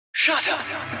Shut up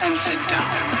and sit down.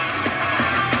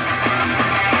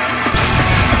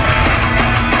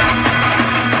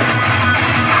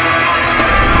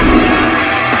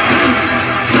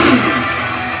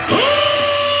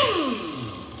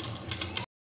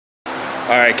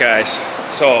 Alright guys,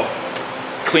 so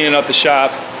cleaning up the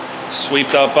shop,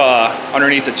 sweeped up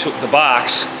underneath the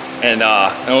box, and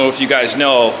I don't know if you guys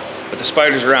know, but the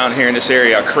spiders around here in this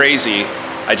area are crazy.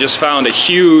 I just found a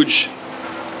huge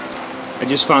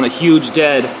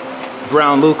dead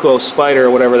brown leucos spider,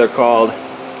 or whatever they're called,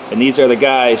 and these are the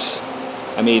guys.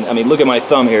 I mean look at my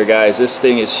thumb here, guys. This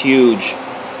thing is huge.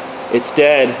 It's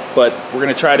dead, but we're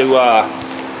gonna try to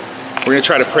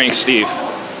prank Steve.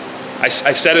 I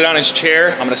set it on his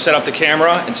chair. I'm gonna set up the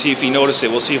camera and see if he notices it.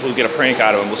 We'll see if we'll get a prank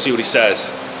out of him. We'll see what he says.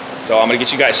 So I'm gonna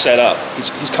get you guys set up.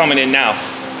 He's coming in now.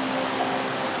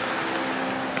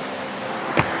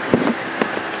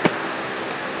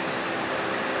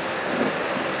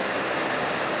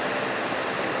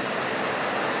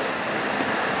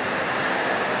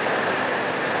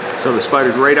 So the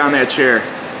spider's right on that chair.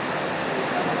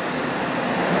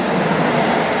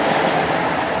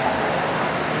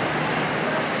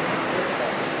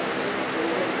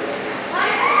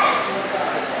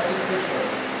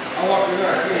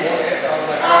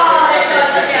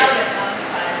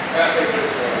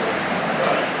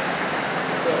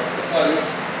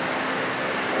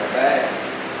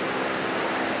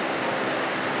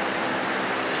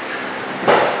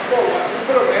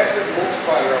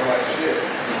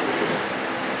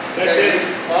 That's it?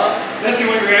 Huh? That's the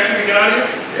only reaction we got out of here?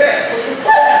 Yeah.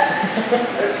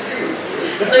 That's huge.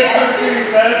 That's like the first thing he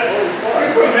says. We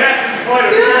put a massive spider.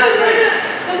 Dude,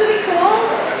 doesn't it be cool?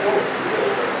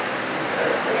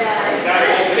 Yeah.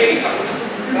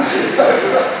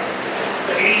 It's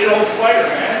an 80-year-old spider,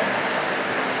 man.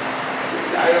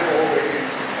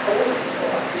 Holy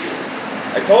fuck, dude.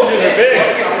 I told you they're big.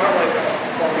 I'm not like a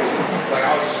fucking, like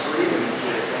I was screaming and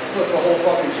shit. Flip the whole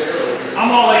fucking chair over. I'm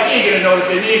all like, he ain't gonna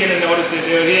notice it, he ain't gonna notice it,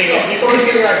 dude. He ain't gonna, first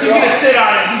thing I saw. He's gonna sit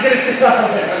on it, he's gonna sit on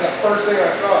it. That's the first thing I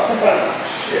saw. Oh,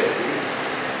 shit, dude.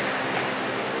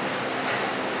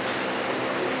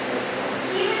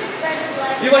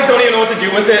 You like don't even know what to do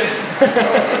with it.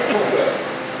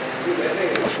 Dude, that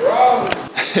thing is wrong.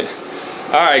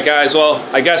 Alright guys, well,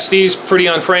 I guess Steve's pretty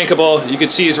unprankable. You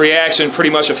could see his reaction, pretty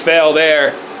much a fail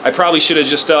there. I probably should have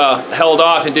just held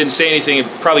off and didn't say anything. It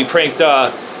probably pranked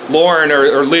Lauren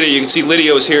or Lydia. You can see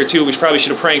Lydia was here too. We probably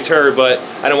should have pranked her, but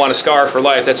I didn't want to scar her for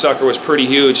life. That sucker was pretty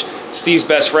huge. It's Steve's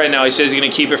best friend now. He says he's going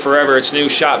to keep it forever. It's new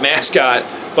shop mascot.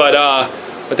 But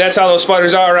that's how those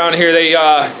spiders are around here. They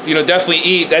you know, definitely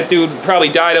eat. That dude probably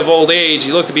died of old age.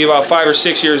 He looked to be about 5 or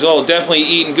 6 years old. Definitely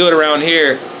eating good around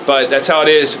here. But that's how it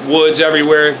is. Woods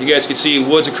everywhere. You guys can see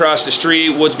woods across the street,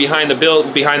 woods behind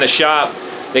the shop.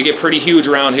 They get pretty huge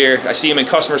around here. I see them in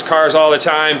customers' cars all the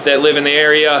time that live in the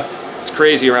area. It's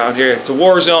crazy around here. It's a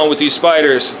war zone with these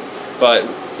spiders. But,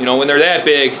 you know, when they're that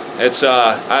big, it's,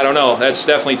 I don't know, that's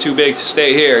definitely too big to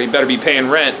stay here. You better be paying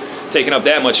rent, taking up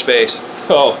that much space.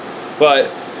 So, but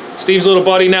Steve's little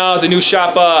buddy now, the new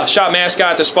shop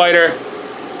mascot, the spider.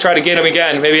 Try to get him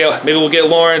again. Maybe we'll get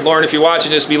Lauren. Lauren, if you're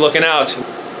watching this, be looking out.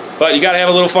 But you got to have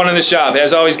a little fun in the shop.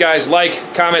 As always, guys,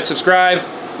 like, comment, subscribe.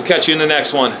 We'll catch you in the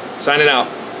next one. Signing out.